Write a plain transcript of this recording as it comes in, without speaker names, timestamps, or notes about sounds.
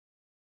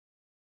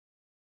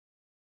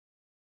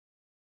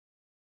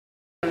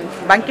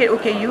Bangkit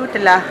OKU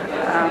telah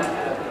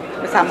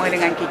bersama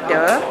dengan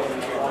kita.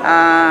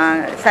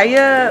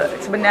 Saya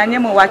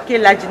sebenarnya mewakil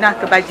Lajnah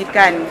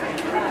Kebajikan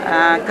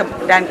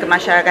dan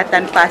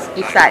Kemasyarakatan PAS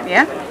Pusat,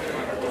 ya.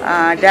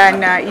 Dan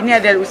ini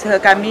adalah usaha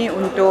kami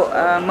untuk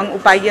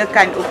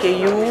mengupayakan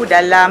OKU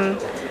dalam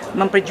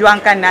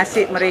memperjuangkan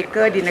nasib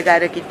mereka di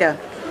negara kita,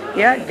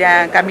 ya.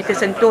 Dan kami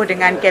tersentuh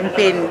dengan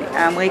kempen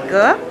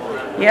mereka,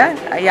 ya,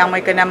 yang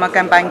mereka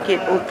namakan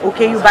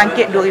OKU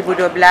Bangkit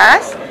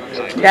 2012,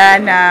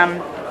 dan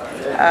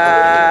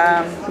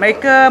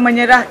mereka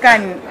menyerahkan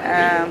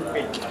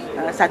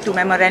satu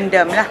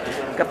memorandum lah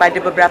kepada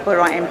beberapa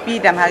orang MP,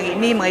 dan hari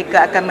ini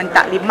mereka akan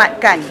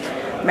mentaklimatkan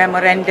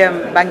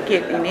memorandum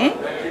bangkit ini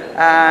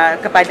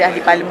kepada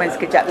ahli parlimen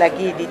sekejap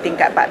lagi di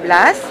tingkat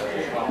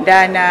 14,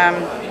 dan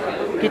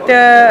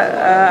kita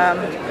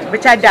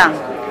bercadang,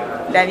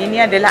 dan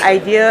ini adalah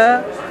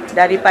idea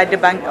daripada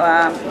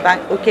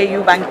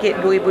OKU Bangkit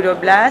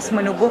 2012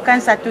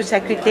 menubuhkan satu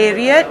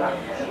sekretariat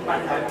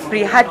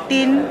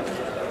prihatin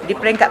di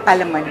peringkat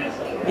parlimen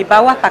di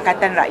bawah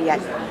Pakatan Rakyat,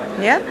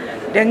 ya.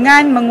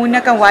 Dengan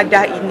menggunakan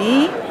wadah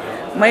ini,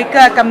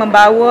 mereka akan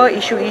membawa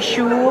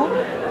isu-isu,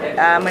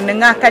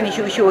 menengahkan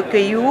isu-isu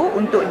OKU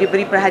untuk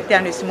diberi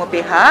perhatian oleh semua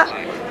pihak.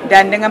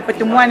 Dan dengan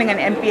pertemuan dengan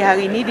MP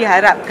hari ini,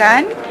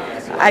 diharapkan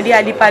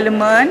ahli-ahli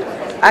parlimen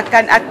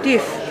akan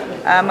aktif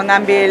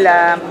mengambil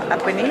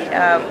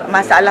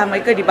masalah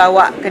mereka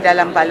dibawa ke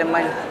dalam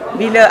parlimen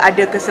bila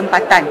ada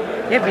kesempatan,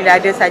 ya, bila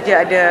ada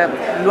saja ada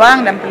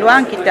peluang dan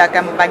peluang, kita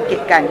akan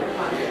membangkitkan.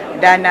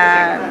 Dan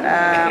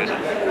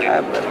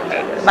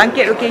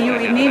bangkit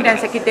OKU ini dan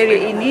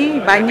sekretariat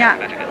ini banyak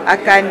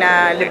akan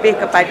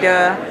lebih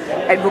kepada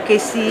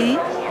advokasi,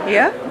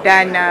 ya,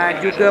 dan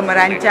juga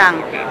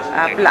merancang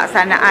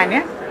pelaksanaan,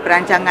 ya,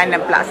 perancangan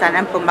dan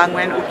pelaksanaan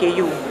pembangunan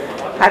OKU.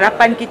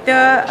 Harapan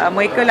kita,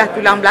 mereka lah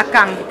tulang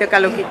belakang kita.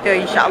 Kalau kita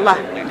insya-Allah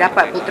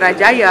dapat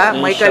Putrajaya,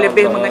 mereka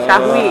lebih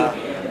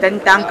mengetahui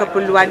tentang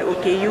keperluan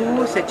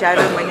OKU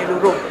secara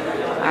menyeluruh.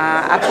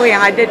 Apa yang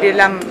ada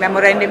dalam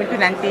memorandum itu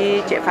nanti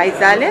Cik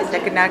Faizal, ya,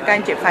 saya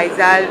kenalkan Cik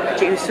Faizal,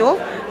 Cik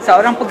Yusof,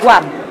 seorang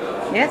peguam,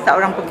 ya,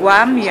 seorang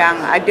peguam yang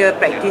ada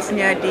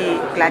praktisnya di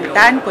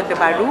Kelantan, Kota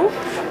Baru,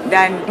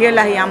 dan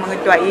dialah yang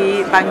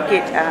mengetuai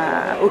bangkit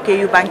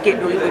OKU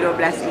Bangkit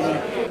 2012 ini.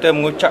 Kita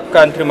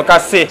mengucapkan terima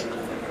kasih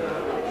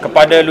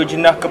kepada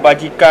Lajnah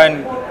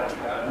Kebajikan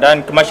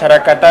dan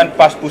Kemasyarakatan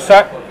PAS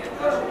Pusat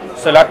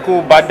selaku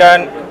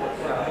badan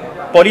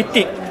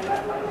politik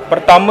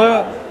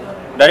pertama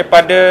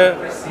daripada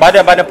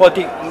badan-badan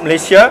politik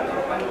Malaysia,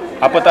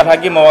 apatah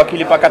lagi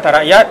mewakili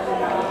Pakatan Rakyat,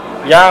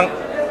 yang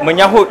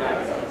menyahut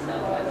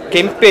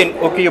kempen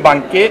OKU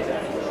Bangkit,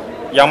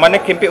 yang mana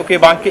kempen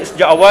OKU Bangkit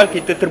sejak awal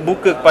kita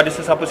terbuka kepada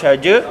sesiapa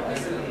sahaja,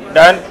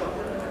 dan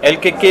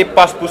LKK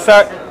PAS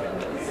Pusat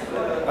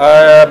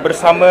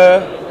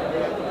bersama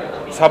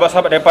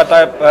sahabat-sahabat daripada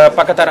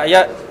Pakatan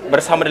Rakyat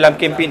bersama dalam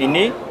kempen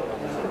ini.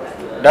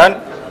 Dan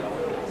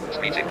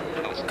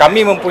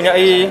kami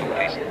mempunyai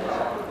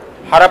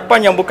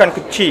harapan yang bukan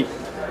kecil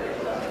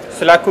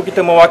selaku kita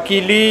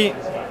mewakili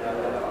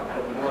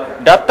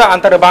data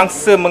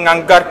antarabangsa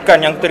menganggarkan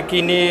yang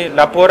terkini.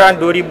 Laporan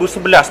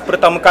 2011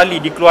 pertama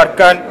kali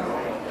dikeluarkan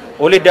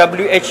oleh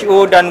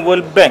WHO dan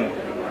World Bank.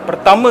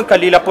 Pertama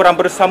kali laporan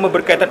bersama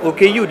berkaitan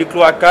OKU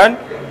dikeluarkan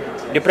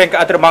di peringkat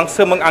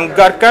antarabangsa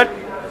menganggarkan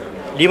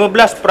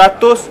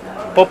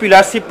 15%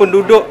 populasi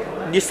penduduk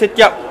di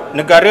setiap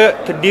negara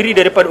terdiri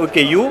daripada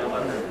OKU.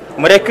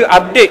 Mereka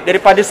update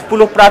daripada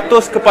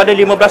 10% kepada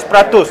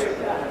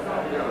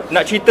 15%.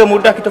 Nak cerita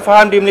mudah kita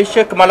faham, di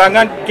Malaysia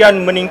kemalangan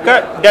kian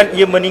meningkat, dan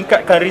ia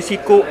meningkatkan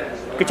risiko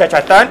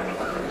kecacatan,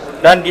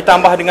 dan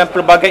ditambah dengan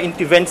pelbagai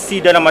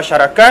intervensi dalam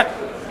masyarakat.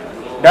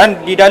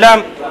 Dan di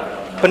dalam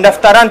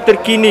pendaftaran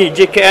terkini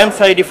JKM,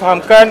 saya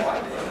difahamkan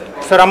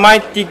seramai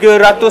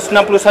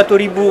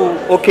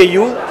 361,000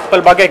 OKU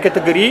pelbagai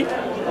kategori.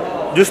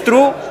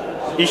 Justru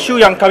isu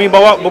yang kami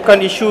bawa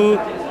bukan isu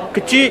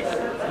kecil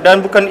dan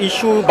bukan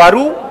isu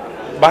baru,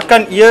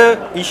 bahkan ia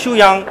isu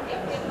yang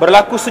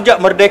berlaku sejak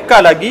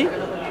merdeka lagi.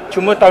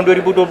 Cuma tahun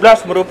 2012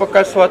 merupakan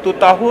suatu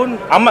tahun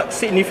amat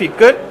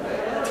signifikan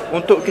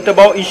untuk kita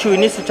bawa isu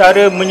ini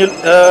secara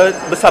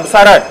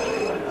besar-besaran.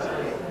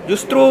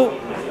 Justru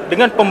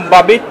dengan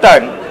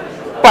pembabitan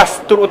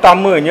PAS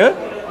terutamanya,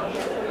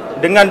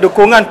 dengan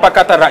dukungan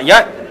Pakatan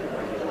Rakyat,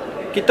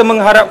 kita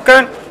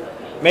mengharapkan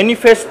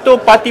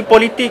manifesto parti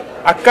politik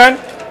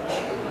akan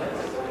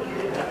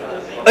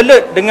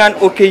alert dengan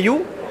OKU,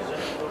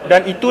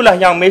 dan itulah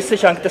yang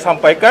mesej yang kita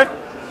sampaikan.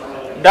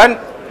 Dan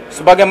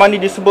sebagaimana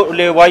disebut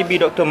oleh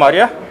YB Dr.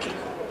 Mariah,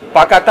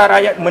 Pakatan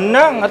Rakyat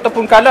menang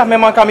ataupun kalah,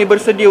 memang kami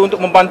bersedia untuk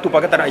membantu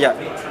Pakatan Rakyat.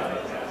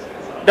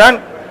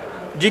 Dan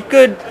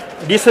jika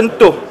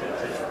disentuh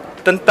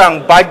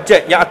tentang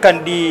bajet yang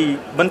akan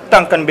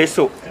dibentangkan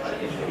besok,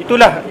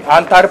 itulah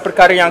antara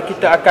perkara yang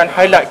kita akan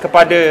highlight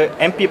kepada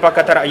MP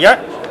Pakatan Rakyat,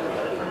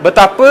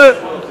 betapa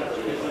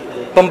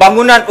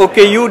pembangunan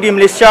OKU di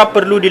Malaysia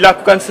perlu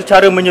dilakukan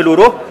secara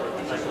menyeluruh,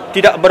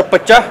 tidak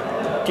berpecah,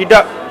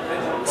 tidak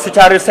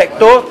secara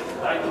sektor.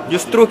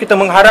 Justru kita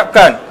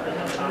mengharapkan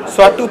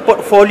suatu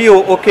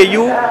portfolio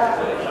OKU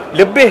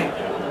lebih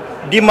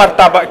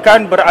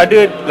dimartabatkan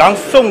berada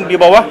langsung di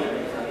bawah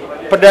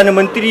Perdana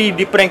Menteri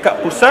di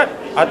peringkat pusat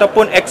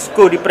ataupun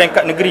Exco di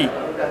peringkat negeri.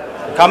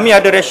 Kami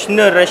ada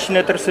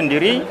rasional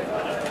tersendiri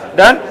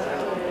dan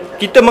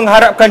kita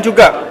mengharapkan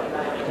juga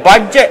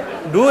bajet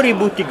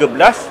 2013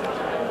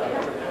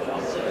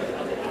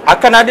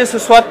 akan ada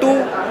sesuatu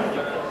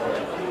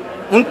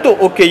untuk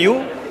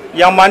OKU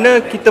yang mana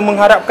kita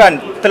mengharapkan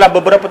telah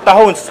beberapa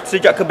tahun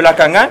sejak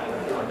kebelakangan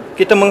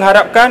kita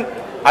mengharapkan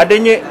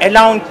adanya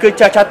allowance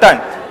kecacatan,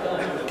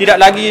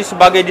 tidak lagi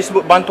sebagai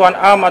disebut bantuan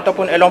am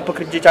ataupun allowance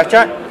pekerja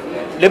cacat,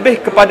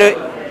 lebih kepada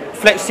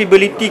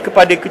flexibility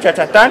kepada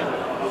kecacatan,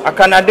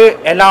 akan ada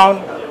allowance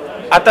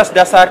atas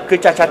dasar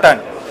kecacatan.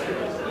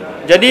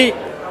 Jadi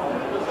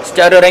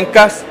secara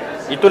ringkas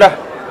itulah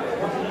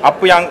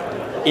apa yang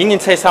ingin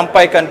saya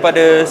sampaikan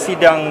pada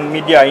sidang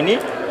media ini.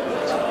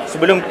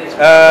 Sebelum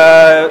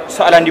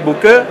soalan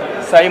dibuka,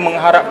 saya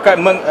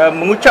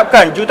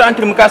mengucapkan jutaan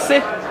terima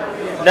kasih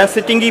dan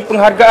setinggi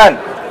penghargaan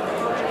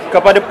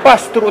kepada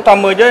PAS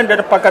terutamanya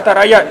dan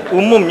Pakatan Rakyat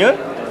umumnya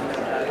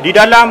di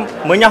dalam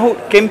menyahut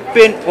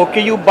kempen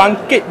OKU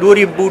Bangkit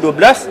 2012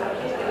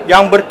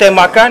 yang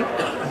bertemakan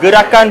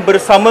Gerakan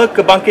Bersama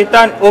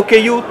Kebangkitan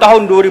OKU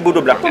tahun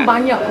 2012.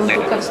 Banyak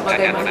peruntukan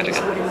sebagaimana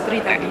disebut Menteri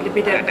tadi,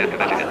 lebih dari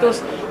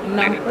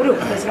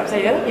 460 silap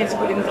saya yang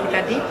disebut Menteri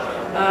tadi,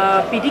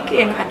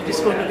 PDK yang ada di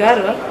seluruh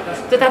negara.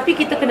 Tetapi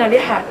kita kena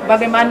lihat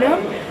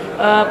bagaimana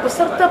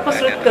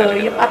peserta-peserta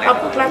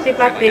ataupun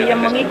pelatih-pelatih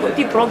yang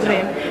mengikuti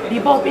program di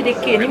bawah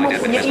PDK ini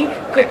mempunyai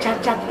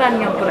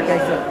kecacatan yang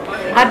berbeza.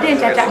 Ada yang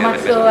cacat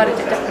mata, ada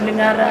cacat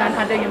pendengaran,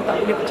 ada yang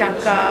tak boleh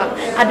bercakap,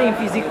 ada yang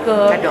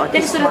fizikal.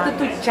 Jadi sudah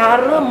tentu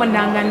cara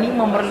menangani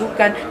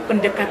memerlukan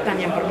pendekatan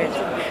yang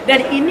berbeza.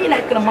 Dan inilah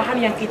kelemahan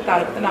yang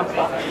kita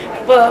nampak.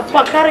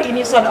 Perkara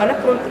ini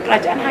seolah-olah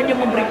kerajaan hanya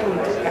memberi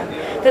peruntukan,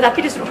 tetapi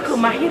di seluruh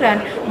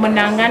kemahiran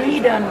menangani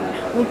dan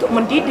untuk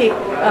mendidik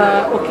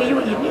OKU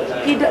ini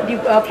tidak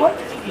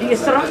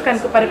diserahkan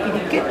kepada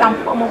PDK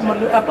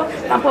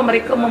tanpa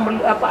mereka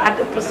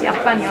ada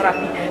persiapan yang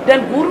rapi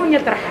dan gurunya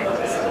terhad.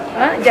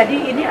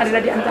 Jadi ini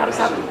adalah di antara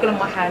satu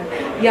kelemahan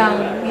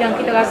yang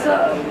kita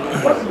rasa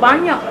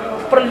banyak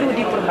perlu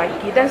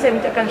diperbaiki, dan saya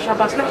mengucapkan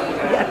syabaslah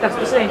di atas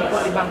usaha yang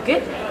dibuat di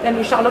Bangkit, dan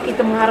insyaAllah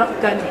kita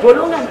mengharapkan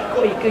golongan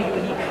OKU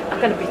ini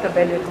akan lebih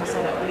terbela di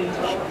masyarakat.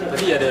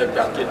 Tadi ada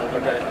Bangkit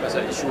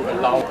pasal isu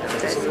allow.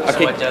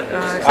 Okey.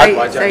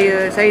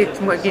 Saya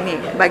cuma gini,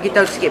 bagi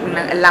tahu sikit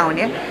tentang allow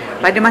ya.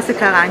 Pada masa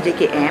sekarang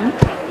JKM,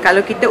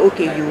 kalau kita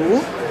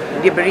OKU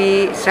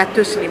diberi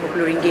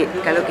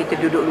RM150 kalau kita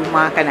duduk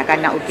rumah,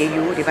 kanak-kanak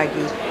OKU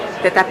dibagi.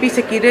 Tetapi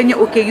sekiranya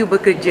OKU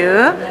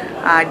bekerja,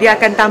 dia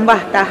akan tambah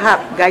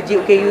tahap gaji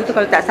OKU tu.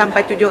 Kalau tak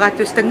sampai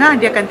 700.5,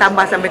 dia akan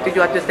tambah sampai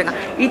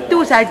 700.5.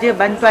 Itu saja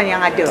bantuan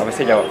yang ada.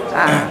 Saya jawab.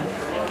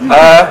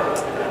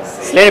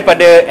 Selain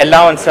daripada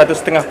allowance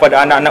 150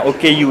 kepada anak-anak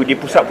OKU di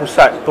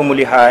pusat-pusat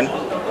pemulihan,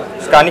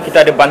 sekarang ni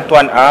kita ada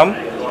bantuan am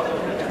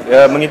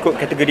mengikut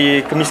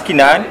kategori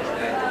kemiskinan.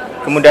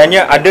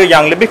 Kemudiannya ada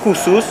yang lebih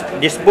khusus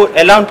disebut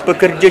allowance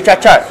pekerja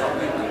cacat.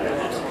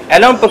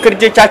 Allowance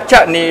pekerja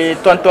cacat ni,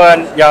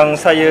 tuan-tuan yang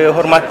saya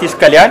hormati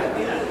sekalian,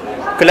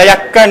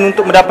 kelayakan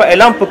untuk mendapat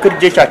allowance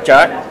pekerja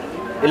cacat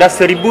ialah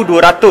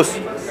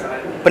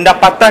 1,200,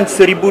 pendapatan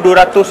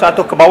 1,200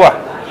 atau ke bawah.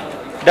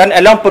 Dan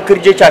allowance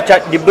pekerja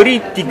cacat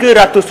diberi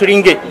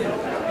RM300.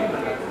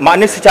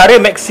 Makna secara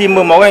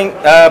maksimum orang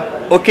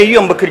OKU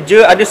yang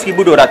bekerja ada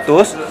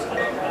 1,200,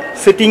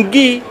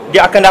 setinggi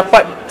dia akan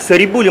dapat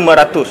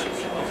 1,500.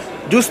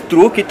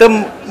 Justru kita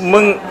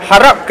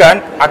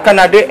mengharapkan akan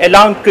ada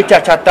allowance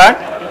kecacatan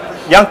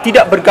yang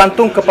tidak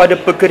bergantung kepada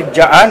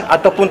pekerjaan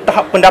ataupun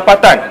tahap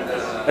pendapatan.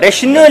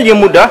 Rasional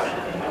yang mudah,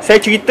 saya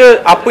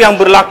cerita apa yang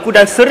berlaku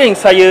dan sering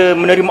saya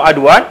menerima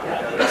aduan.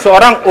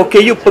 Seorang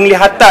OKU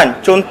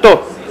penglihatan,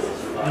 contoh,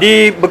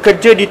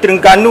 bekerja di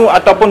Terengganu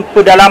ataupun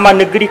pedalaman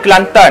negeri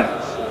Kelantan.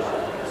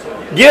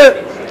 Dia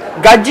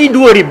gaji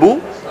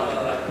 2,000,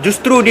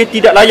 justru dia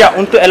tidak layak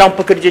untuk allowance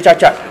pekerja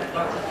cacat.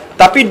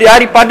 Tapi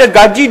daripada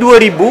gaji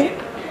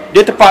 2,000,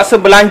 dia terpaksa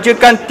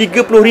belanjakan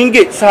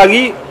RM30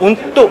 sehari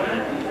untuk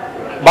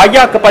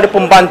bayar kepada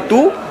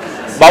pembantu,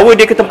 bawa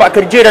dia ke tempat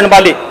kerja dan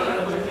balik.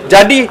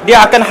 Jadi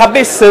dia akan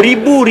habis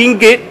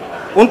RM1,000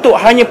 untuk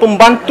hanya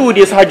pembantu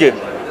dia sahaja.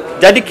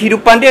 Jadi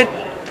kehidupan dia,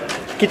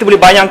 kita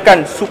boleh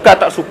bayangkan suka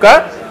tak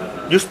suka.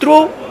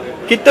 Justru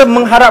kita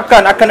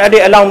mengharapkan akan ada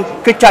allowance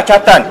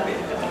kecacatan.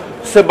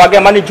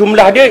 Sebagaimana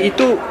jumlah dia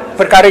itu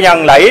perkara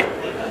yang lain.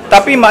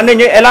 Tapi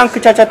maknanya allowance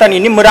kecacatan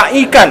ini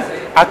meraihkan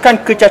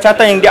akan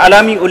kecacatan yang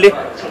dialami oleh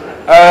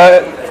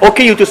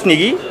OKU itu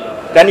sendiri.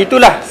 Dan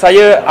itulah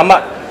saya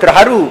amat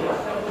terharu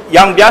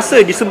yang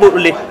biasa disebut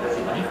oleh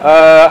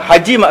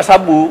Haji Mak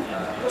Sabu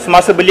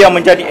semasa beliau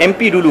menjadi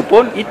MP dulu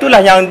pun. Itulah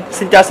yang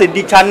sentiasa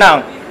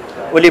dicanang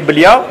oleh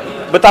beliau,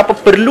 betapa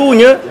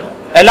perlunya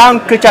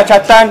allowance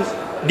kecacatan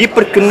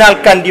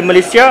diperkenalkan di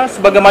Malaysia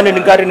sebagaimana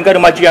negara-negara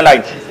maju yang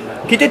lain.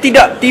 Kita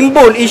tidak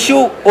timbul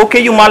isu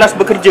OKU malas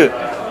bekerja.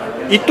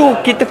 Itu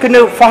kita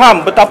kena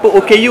faham betapa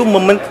OKU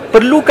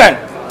memerlukan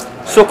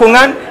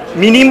sokongan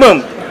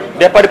minimum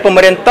daripada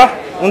pemerintah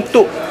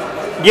untuk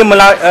dia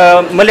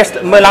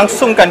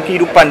melangsungkan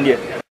kehidupan dia.